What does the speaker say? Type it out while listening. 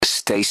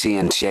Stacey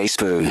and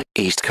Jace,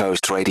 East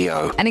Coast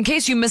Radio. And in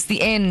case you missed the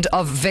end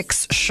of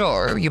Vic's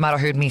show, you might have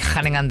heard me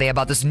chatting on there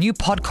about this new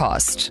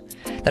podcast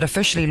that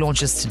officially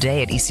launches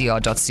today at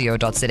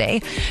ecr.co.za.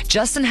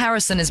 Justin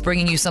Harrison is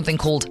bringing you something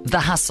called The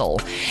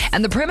Hustle.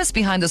 And the premise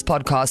behind this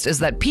podcast is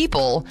that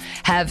people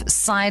have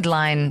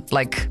sideline,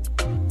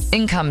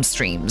 income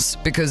streams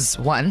because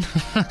one,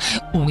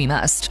 we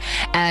must,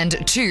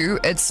 and two,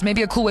 it's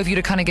maybe a cool way for you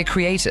to kind of get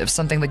creative,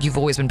 something that you've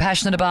always been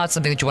passionate about,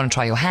 something that you want to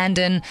try your hand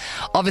in.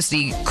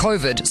 Obviously,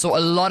 COVID saw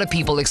a lot of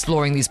people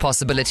exploring these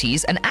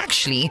possibilities and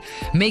actually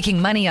making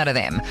money out of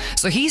them.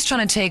 So he's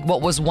trying to take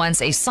what was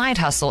once a side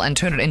hustle and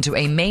turn it into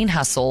a main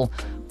hustle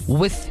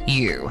with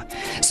you.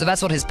 So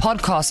that's what his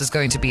podcast is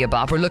going to be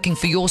about. We're looking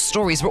for your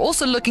stories. We're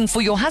also looking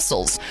for your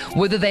hustles,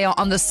 whether they are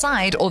on the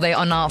side or they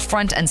are now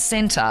front and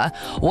center.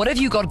 What have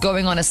you got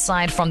going on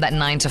aside from that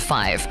 9 to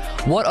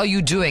 5? What are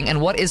you doing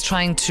and what is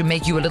trying to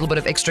make you a little bit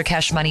of extra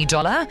cash money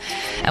dollar?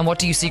 And what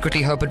do you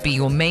secretly hope would be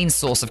your main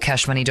source of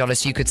cash money dollars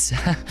so you could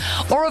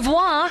au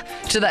revoir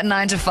to that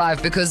 9 to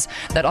 5, because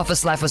that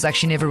office life was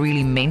actually never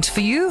really meant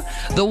for you?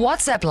 The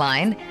WhatsApp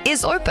line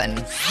is open.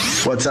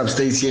 What's up,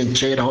 Stacey and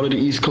Jade, Holiday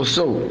East Coast.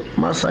 So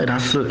my side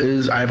hustle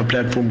is I have a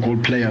platform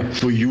called Player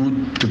for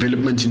youth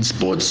development in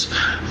sports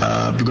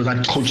because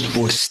I coach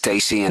sports.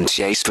 Stacey and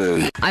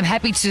Jace. I'm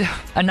happy to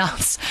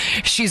announce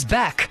she's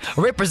back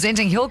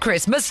representing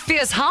Hillcrest. Miss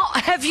Fierce, how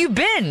have you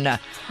been?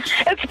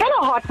 It's been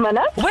a hot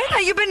minute. Where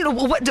have you been?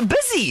 What,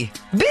 busy?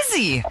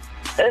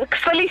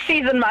 Silly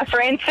season, my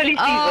friend. Silly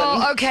season.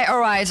 Oh, okay, all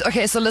right.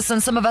 Okay, so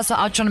listen, some of us are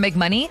out trying to make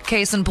money,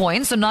 case in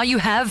point. So now you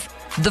have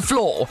the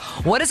floor.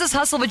 What is this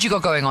hustle that you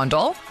got going on,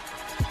 doll?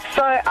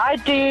 So I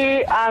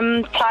do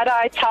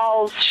tie-dye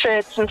towels,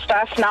 shirts and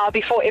stuff now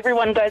before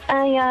everyone goes,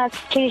 oh yeah,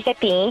 it's too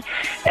hippie.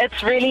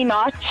 It's really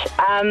not.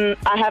 I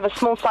have a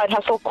small side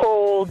hustle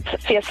called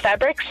Fierce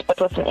Fabrics,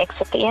 but with an X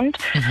at the end.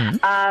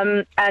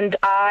 Mm-hmm. And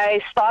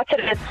I started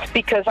it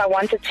because I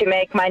wanted to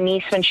make my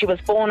niece, when she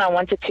was born, I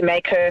wanted to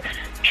make her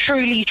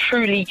truly,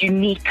 truly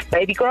unique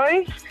baby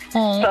grows.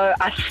 So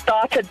I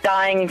started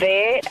dyeing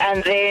there,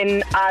 and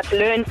then I've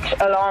learned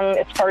along,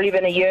 it's probably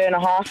been 1.5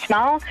 years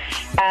now,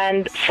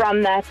 and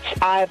from that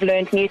I've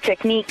learned new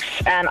techniques,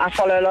 and I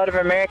follow a lot of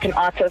American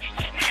artists,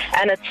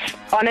 and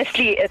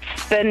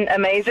it's been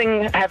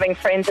amazing having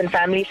friends and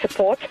family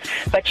support,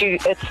 but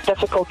it's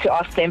difficult to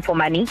ask them for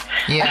money.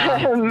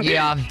 Yeah,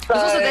 yeah. So,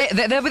 also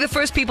they'll be the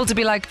first people to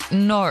be like,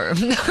 no,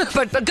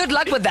 but good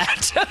luck with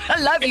that.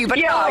 I love you, but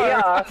no.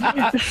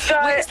 Yeah. So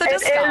where's the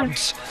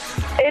discount?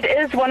 It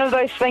is one of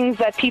those things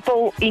that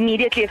people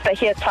immediately, if they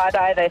hear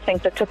tie-dye, they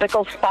think the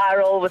typical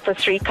spiral with the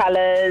 3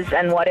 colors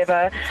and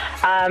whatever.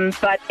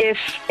 But if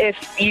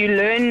you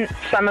learn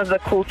some of the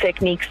cool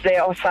techniques,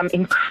 there are some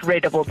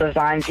incredible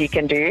designs you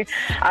can do.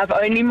 I've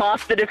only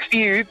mastered a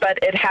few, but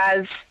it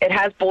has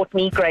brought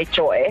me great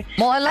joy.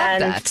 Well, I love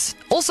that.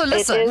 Also,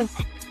 listen,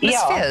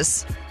 Miss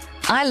Fierce,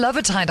 I love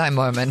a tie-dye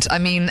moment. I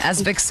mean,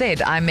 as Vic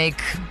said, I make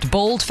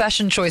bold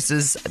fashion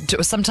choices,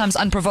 sometimes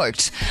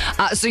unprovoked.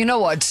 So you know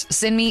what?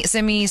 Send me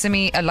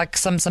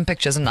some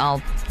pictures, and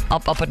I'll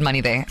put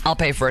money there. I'll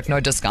pay for it. No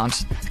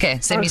discount. Okay,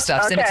 send me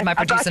stuff. Send it to my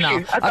producer now.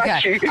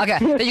 Okay.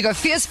 There you go.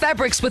 Fierce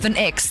Fabrics with an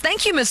X.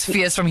 Thank you, Miss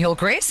Fierce from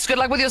Hillcrest. Good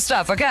luck with your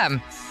stuff. Okay.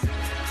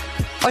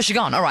 Oh, she's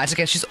gone. All right.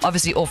 Okay. She's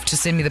obviously off to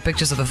send me the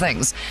pictures of the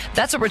things.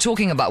 That's what we're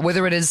talking about.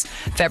 Whether it is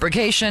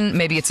fabrication,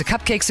 maybe it's a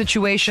cupcake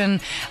situation.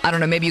 I don't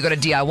know. Maybe you got a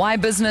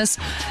DIY business.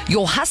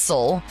 Your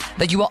hustle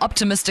that you are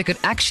optimistic could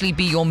actually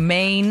be your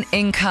main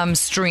income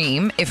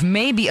stream. If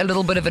maybe a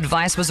little bit of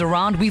advice was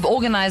around, we've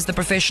organized the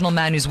professional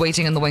man who's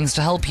waiting in the wings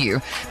to help you.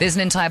 There's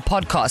an entire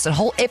podcast. A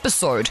whole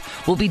episode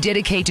will be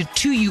dedicated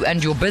to you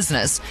and your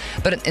business.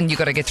 And you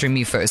got to get through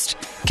me first.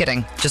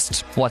 Kidding.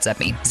 Just WhatsApp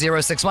me.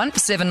 061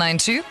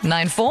 792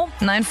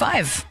 9495.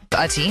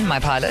 Ati, my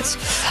pilot,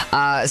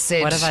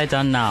 said... What have I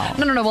done now?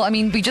 No. Well, I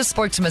mean, we just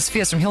spoke to Miss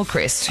Fierce from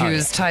Hillcrest,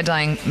 who's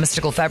tie-dyeing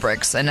mystical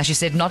fabrics. And she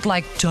said, not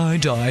like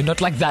tie-dye,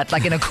 not like that,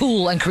 like in a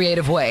cool and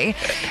creative way.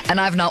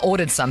 And I've now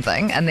ordered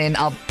something. And then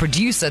our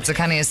producer,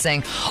 Tsakani, is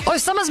saying, oh,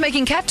 someone's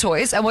making cat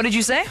toys. And what did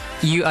you say?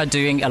 You are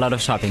doing a lot of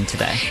shopping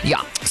today.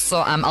 Yeah. So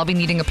I'll be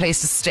needing a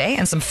place to stay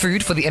and some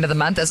food for the end of the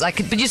month.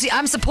 But you see,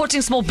 I'm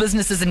supporting small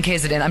businesses in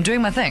KZN. I'm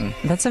doing my thing.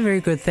 That's a very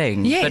good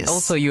thing. Yes. But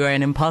also, you are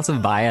an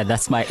impulsive buyer.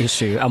 That's my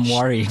issue. I'm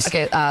worried.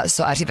 Okay,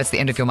 so Ati, that's the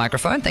end of your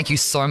microphone. Thank you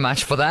so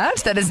much for that.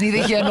 That is neither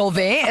here nor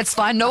there. It's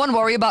fine. No one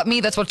worry about me.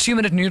 That's what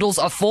 2-minute noodles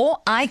are for.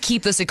 I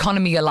keep this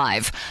economy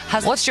alive.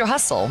 What's your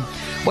hustle?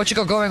 What you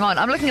got going on?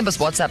 I'm looking at this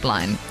WhatsApp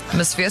line.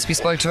 Miss Fierce, we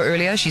spoke to her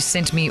earlier. She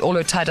sent me all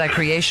her tie-dye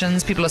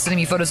creations. People are sending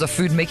me photos of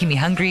food making me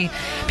hungry.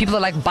 People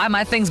are like, buy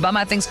my things.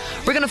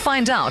 We're going to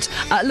find out.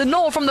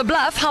 Lenore from The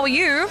Bluff, how are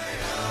you?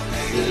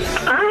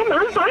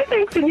 I'm fine,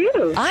 thanks, and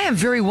you? I am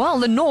very well.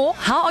 Lenore,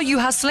 how are you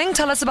hustling?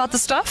 Tell us about the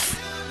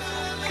stuff.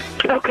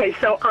 Okay,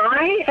 so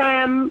I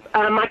am,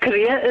 my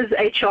career is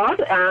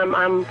HR.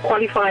 I'm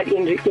qualified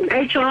in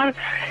HR.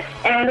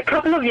 And a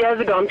couple of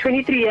years ago, I'm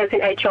 23 years in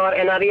HR,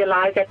 and I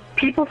realized that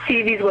people's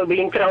CVs were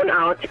being thrown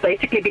out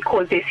basically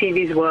because their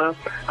CVs were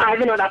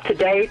either not up to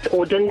date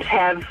or didn't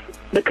have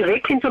the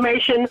correct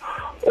information,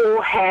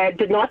 or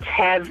did not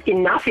have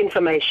enough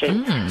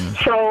information.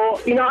 So,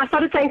 I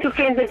started saying to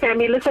friends and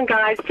family, listen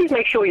guys, please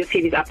make sure your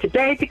CV is up to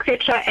date,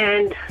 etc.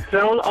 and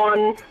roll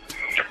on.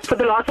 For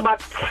the last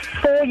about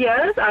 4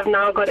 years, I've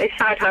now got a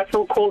side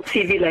hustle called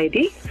CV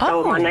Lady.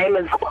 So my name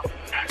is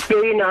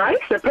very nice,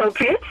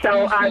 appropriate.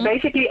 So I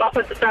basically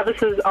offer the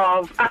services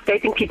of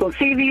updating people's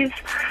CVs.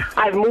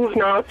 I've moved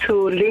now to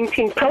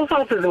LinkedIn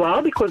profiles as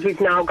well, because we've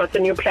now got the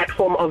new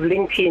platform of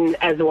LinkedIn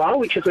as well,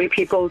 which is where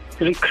people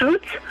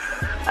recruit.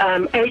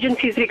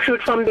 Agencies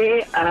recruit from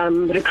there.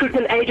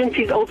 Recruitment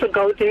agencies also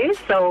go there.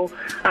 So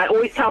I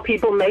always tell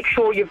people, make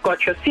sure you've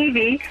got your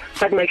CV,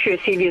 but make sure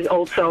your CV is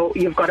also,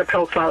 you've got a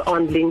profile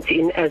on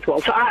LinkedIn as well.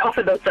 So I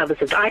offer those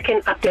services. I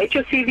can update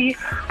your CV,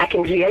 I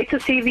can create a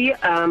CV,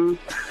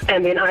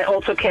 and then I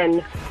also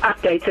can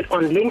update it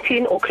on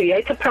LinkedIn or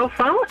create a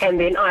profile, and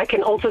then I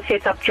can also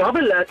set up job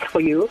alerts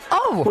for you,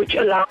 which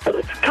allows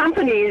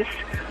companies,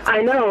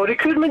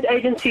 recruitment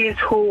agencies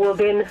who will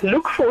then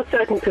look for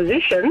certain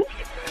positions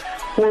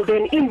will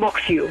then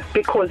inbox you,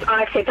 because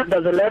I set up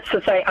those alerts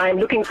to say I'm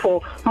looking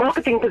for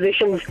marketing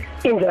positions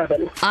in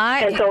Durban.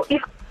 And so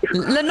if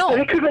Lenore, the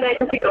recruitment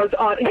agency goes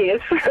on, yes.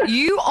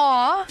 you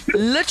are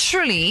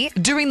literally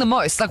doing the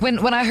most. Like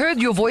when I heard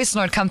your voice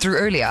note come through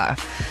earlier,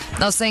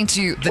 I was saying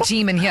to the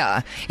team in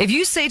here, if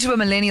you say to a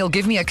millennial,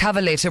 give me a cover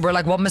letter, we're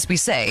like, what must we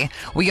say?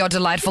 We are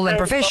delightful and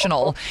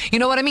professional. You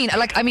know what I mean?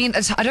 I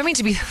don't mean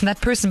to be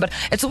that person, but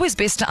it's always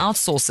best to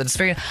outsource it. It's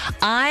very,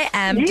 I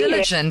am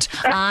diligent.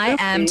 I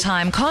am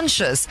time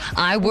conscious.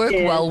 I work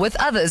well with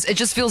others. It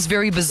just feels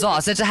very bizarre.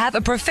 So to have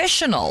a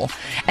professional,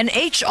 an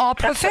HR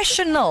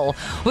professional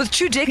with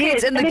 2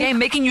 decades in the game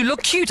making you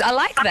look cute, I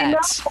like that.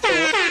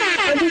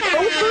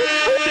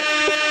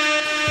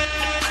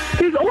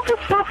 There's also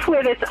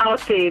software that's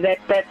out there that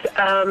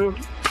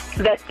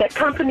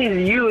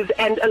companies use,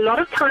 and a lot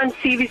of times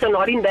CVs are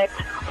not in that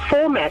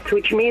format,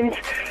 which means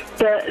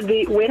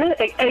when an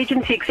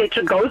agency,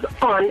 etc., goes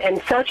on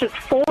and searches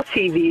for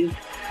CVs,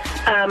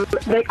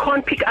 they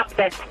can't pick up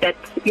that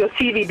your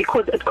CV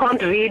because it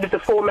can't read the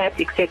format,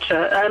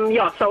 etc.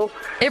 So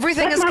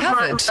everything is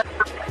covered.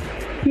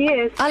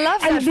 Yes. I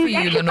love that for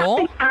you,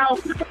 Lenore.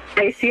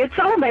 Stacey, it's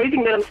so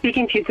amazing that I'm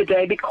speaking to you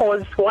today,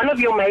 because one of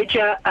your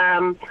major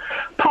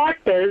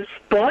partners,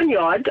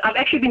 Barnyard, I've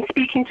actually been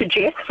speaking to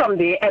Jess from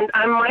there, and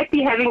I might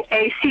be having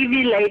a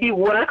CV Lady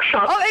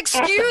workshop. Oh,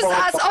 excuse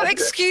us.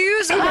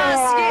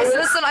 Yes,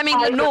 listen,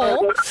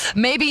 Lenore,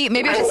 maybe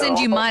I should send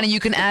you mine and you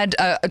can add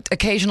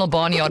occasional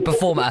Barnyard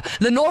performer.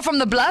 Lenore from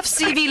the Bluff,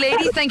 CV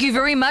Lady, thank you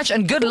very much,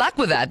 and good luck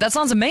with that. That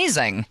sounds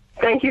amazing.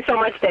 Thank you so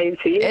much,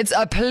 Stacey. It's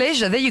a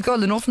pleasure. There you go,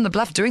 Lenore from the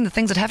Bluff, doing the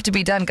things that have to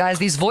be done. Guys,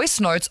 these voice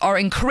notes are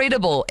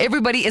incredible.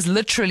 Everybody is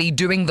literally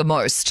doing the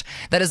most.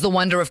 That is the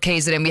wonder of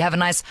KZN. We have a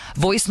nice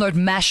voice note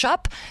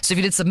mashup. So if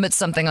you did submit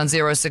something on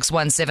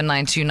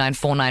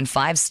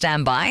 061-792-9495,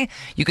 stand by.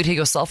 You could hear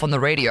yourself on the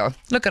radio.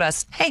 Look at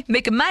us. Hey,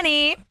 making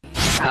money.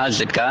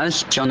 How's it,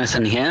 guys?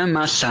 Jonathan here.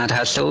 My side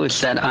hustle is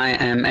that I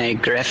am a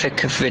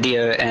graphic,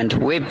 video, and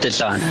web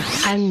designer.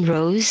 I'm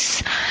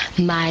Rose.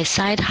 My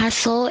side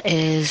hustle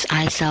is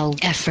I sell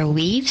Afro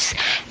weaves,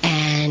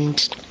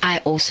 and I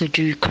also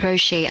do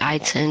crochet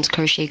items,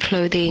 crochet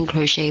clothing,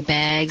 crochet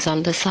bags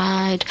on the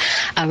side.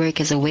 I work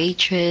as a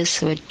waitress,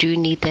 so I do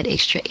need that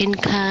extra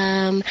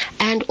income,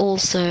 and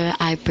also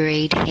I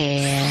braid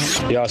hair.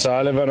 Yeah, so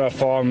I live on a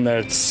farm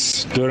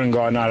that's good and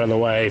gone out of the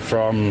way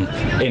from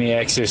any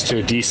access to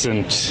a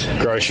decent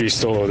grocery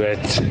store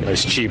that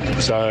is cheap.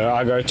 So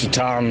I go to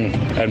town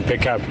and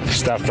pick up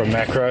stuff from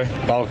Macro,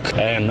 bulk,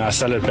 and I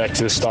sell it back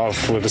to the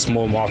staff with a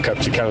small markup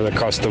to cover the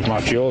cost of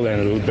my fuel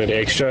and a little bit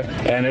extra.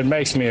 And it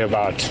makes me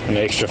about an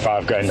extra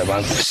 $5,000 a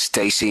month.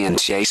 Stacey and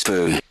Jay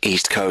Spoo,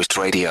 East Coast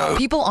Radio.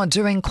 People are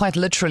doing quite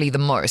literally the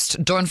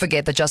most. Don't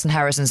forget that Justin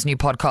Harrison's new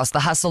podcast, The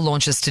Hustle,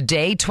 launches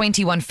today,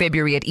 21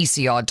 February at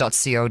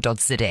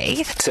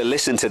ecr.co.za. To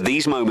listen to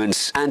these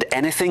moments and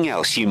anything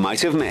else you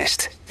might have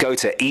missed, go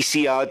to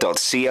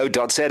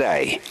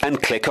ecr.co.za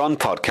and click on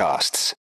podcasts.